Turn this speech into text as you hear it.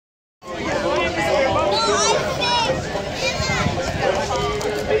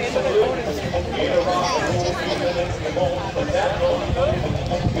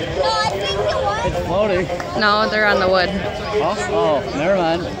It's floating. No, they're on the wood. Oh, never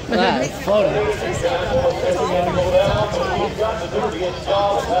mind. Yeah, it's floating.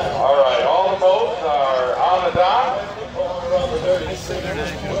 All right, all the boats are on the dock.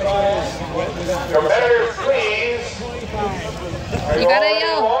 Competitors, please. You gotta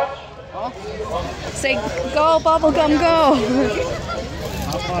yell. Say, go, Bubblegum, go.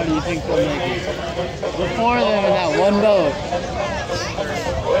 How far do you think they'll make it? There's 4 of them in that one boat.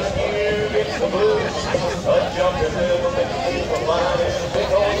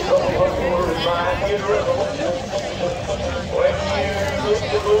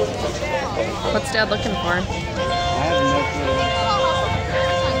 What's Dad looking for? I have no clue.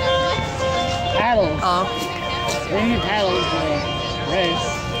 Paddles. Oh. They need paddles for the race.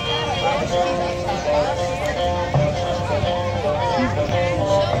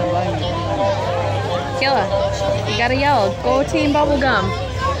 Kayla, you gotta yell. Go Team Bubblegum.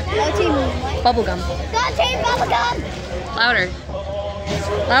 Go Team Bubblegum. Go Team Bubblegum! Louder.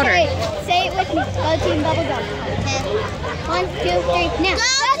 Louder. Say it with me. Go Team Bubblegum. 1, 2, 3, now. Go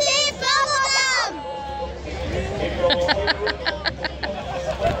Team Bubblegum!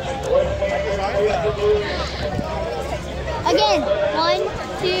 Again. 1,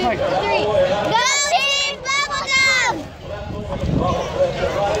 2, 3. Go Team Bubblegum!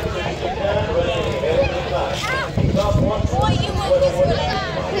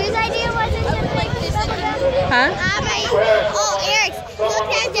 Whose idea was it to make this bubblegum? Huh? Oh, Eric's.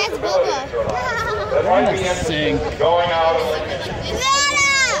 Look at Dad's bubba. Sing. Going out of the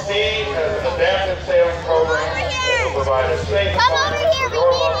Savannah! sea as an adaptive sailing program Over here. to provide a safe Come over here, we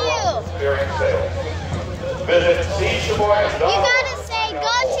need you. experience sailing. Visit You gotta say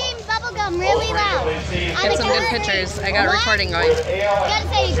Go Team Bubblegum really loud. Get some good pictures. I got recording going. You gotta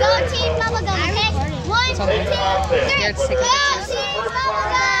say Go Team Bubblegum, okay? 1, 2, 3. Here, Go it's taking pictures. Team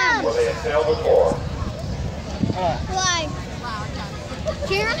Bubblegum! where they had sailed before. Fly.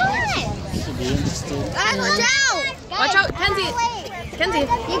 Cheer on it. Should be interesting. Watch out! Watch out, Kenzie. Kenzie. You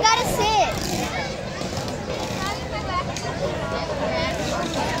gotta sit.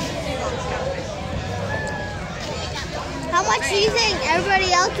 How much do you think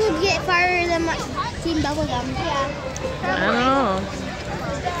everybody else would get farther than Team Bubblegum? Yeah. I don't know.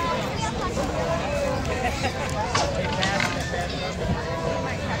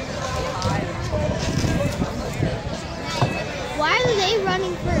 Why are they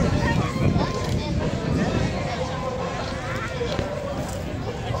running first?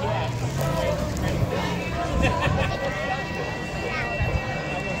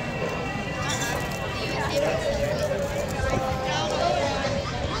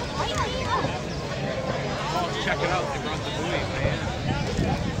 Check it out, they brought the buoy, man.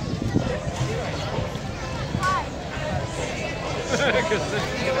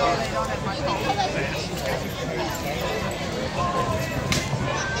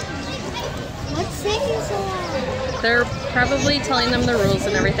 What's taking so long? They're probably telling them the rules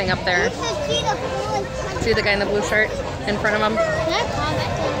and everything up there. See the guy in the blue shirt in front of him? Can I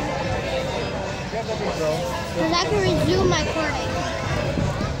comment on it? Because I can resume my recording.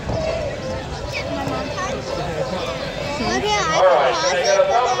 Okay, I All right, can I get a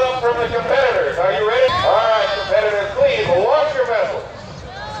thumbs up from the competitors? Are you ready? All right, competitors, please launch your vessels.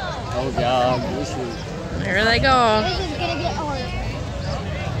 Oh God, this is. There they go. This is gonna get hard.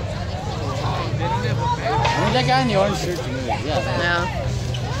 I think that guy in the orange shirt can move. Yeah. No.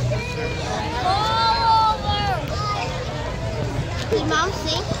 Did Mom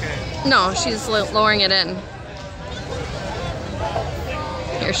sing? No, she's lowering it in.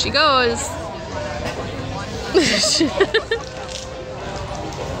 Here she goes. On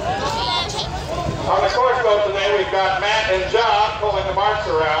the course boat today, we've got Matt and John pulling the marks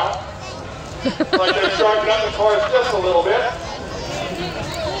around. Like they're sharpening up the course just a little bit.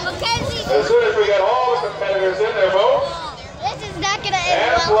 As soon as we get all the competitors in their boats This is not gonna end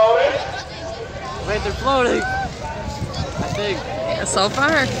and well. floating, Wait, they're floating. I think. Yeah, so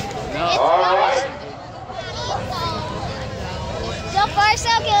far. No. all right. So far, so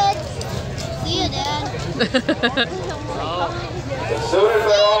good. See you, Dad. As soon as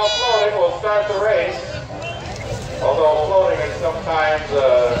they're all floating, we'll start the race. Although floating is sometimes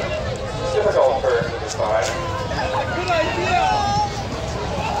a difficult turn to decide. Good idea.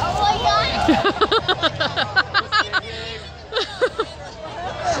 Oh my God.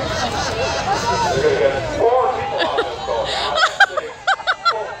 We're going to get 4 people on this boat now.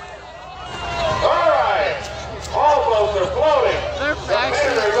 All right. All boats are floating. They're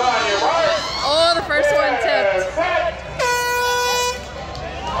Competitors on your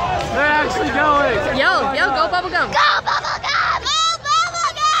Bubblegum! Go Bubblegum! Go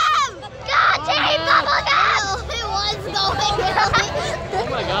Bubblegum! Go Team Bubblegum! It was going really. Oh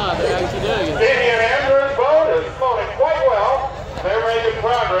my god, they're actually doing it. Katie and Andrew's boat is floating quite well. They're making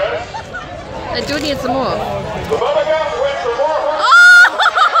progress. The dude needs to move. The Bubblegum went for more horses. Oh!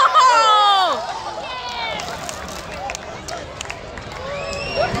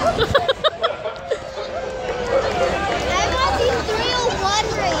 I want these 301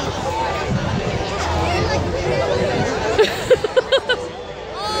 race.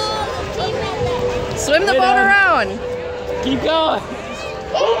 Swim the boat around. Keep going.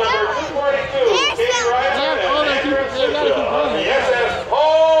 Boat number 242, Katie Ryman Yeah, and oh, they Andrew gotta keep Sousa on going. the SS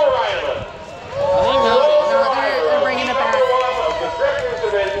Paul Ryman. They're bringing it back. Number 1 of the Drifters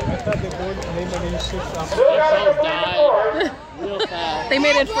Division. Still got to complete the course. Real fast. They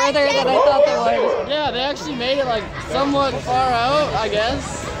made it further than I thought they would. Yeah, they actually made it like somewhat far out, I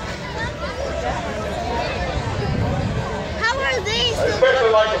guess. How are they I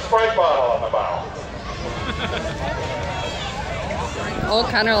especially like the Sprite bottle on the bow. Oh,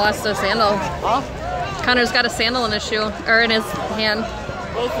 Connor lost a sandal. Huh? Connor's got a sandal in his shoe, or in his hand.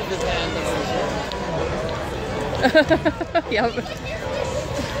 Both of his hands. Yep.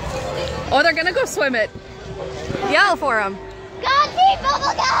 Oh, they're gonna go swim it. Yell for them. Go Team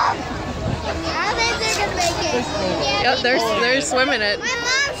Bubblegum! I think they're gonna make it. Yep, they're swimming it. My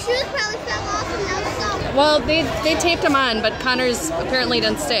mom's shoes probably fell off and now so. Well, they taped him on, but Connor's apparently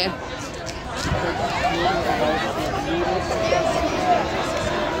didn't stay.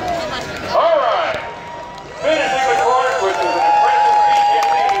 All right. Finishing the course, which is an impressive feat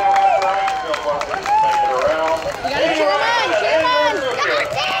indeed. I'm not trying to feel buzzing to make it around. You gotta cheer him on, cheer him on. Go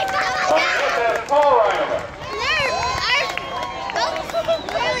Team Bubblegum! SS Paul Ryman.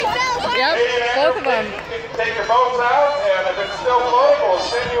 Really fell. Yep, both of them. Take your boats out, and if it's still floating, we'll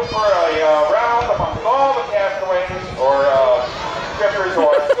send you for a round amongst all the castaways or drifters who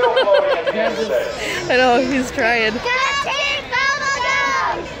are still floating at the end of the day. I know, he's trying. Go Team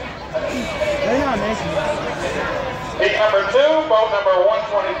Bubblegum! They're not making it. Heat number 2, boat number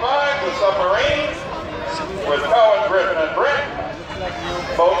 125, the submarine, with Cohen, Griffin, and Brent.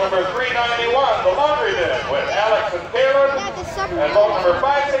 Boat number 391, the laundry bin, with Alex and Caleb. And boat number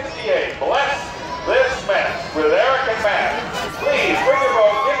 568, Bless This Mess, with Eric and Matt. Please bring your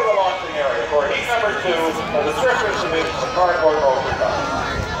boat into the launching area for heat number 2 of the Drifters Division of Cardboard Roller Cup.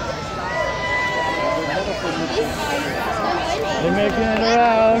 They're making it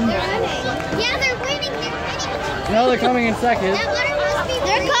around. Yeah, they're winning. They're winning. No, they're coming in second. That water must be.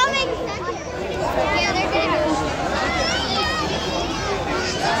 They're coming. Yeah, they're good.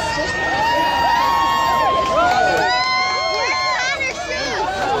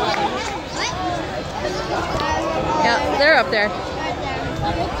 Yeah, they're up there.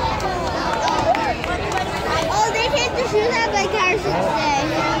 Oh, they take the shoes out by cars today.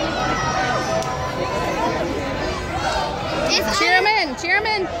 Cheer him in, cheer him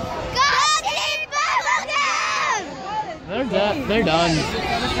in. Go Team Bubblegum! They're done.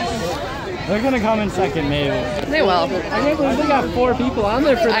 They're gonna come in second, maybe. They will. I can't believe they got 4 people on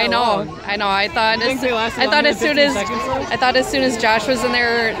there for that I know, long. I know. I thought You think they lasted longer than 15 seconds, though? I thought as soon as Josh was in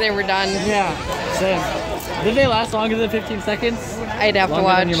there, they were done. Yeah, same. Did they last longer than 15 seconds? I'd have to Longer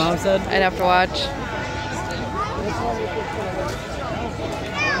watch. than your mom said? I'd have to watch.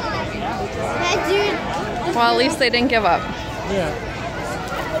 That dude. Well, at least they didn't give up. Yeah.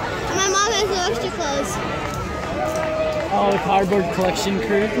 My mom has no extra clothes. Oh, the cardboard collection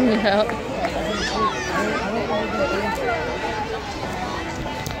crew. Yep.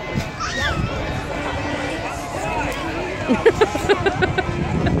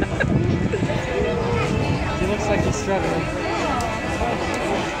 He looks like he's struggling.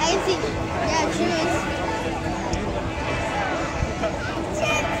 I can see. Yeah, she is.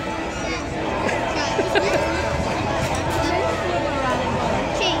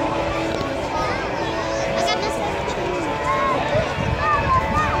 I got this.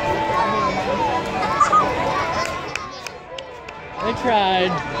 They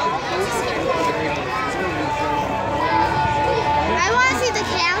tried. I want to see the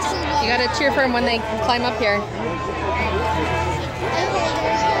castle. You gotta cheer for them when they climb up here.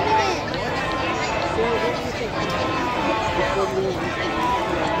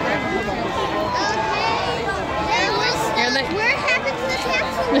 Where happened to the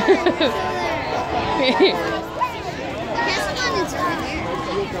castle? The castle one is over here.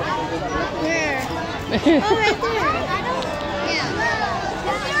 Where? Oh, right there. Yeah.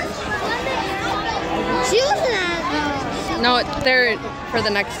 She wasn't at. No, they're for the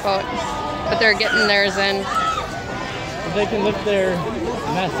next boat, but they're getting theirs in. If they can lift their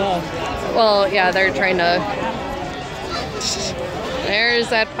mess up. Well, yeah, they're trying to There's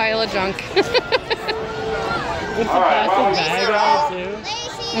that pile of junk. With the plastic bag on it too.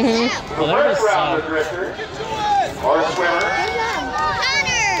 Mhm. The first round of drifter, or swimmer,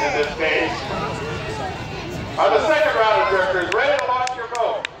 in this case. The second round of drifters, ready to launch your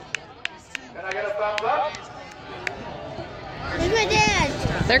boat. Can I get a thumbs up? Where's my dad?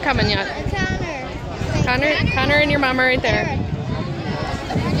 They're coming yet. Connor and your mama right there.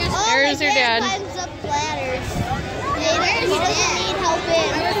 There's your dad. Climbs up ladders. He doesn't need help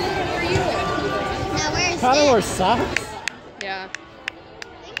in. Now where's Connor Dad? wears socks? Yeah.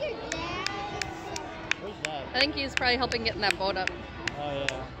 I think your dad. Where's that? I think he's probably helping getting that boat up. Oh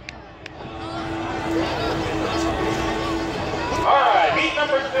yeah. All right, heat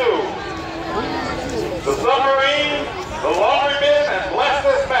number 2. The submarine, the laundry bin, and bless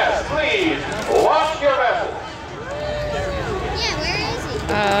this mess. Please, launch your vessel. Yeah, where is he?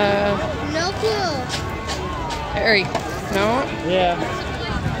 No clue. Harry. No? Yeah.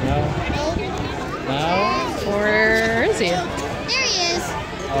 No. No? Where is he? There he is.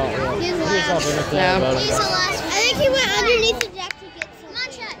 Oh yeah. He's He's last. helping us No. out about He's it. the last. I think he went underneath the deck to get some. Come on,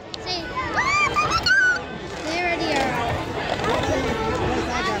 Chad. Say. They already are.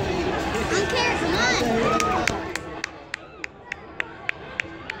 I don't care. Come on.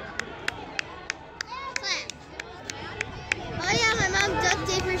 Clap. Oh yeah, my mom duct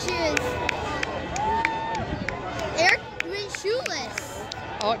taped her shoes. Eric went shoeless.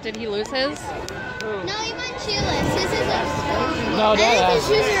 Oh, did he lose his? No, he went shoeless. His is a. No, I think his Dad.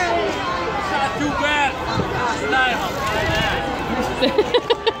 shoes are. Not too bad.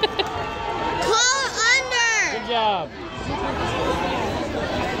 Call under. Good job.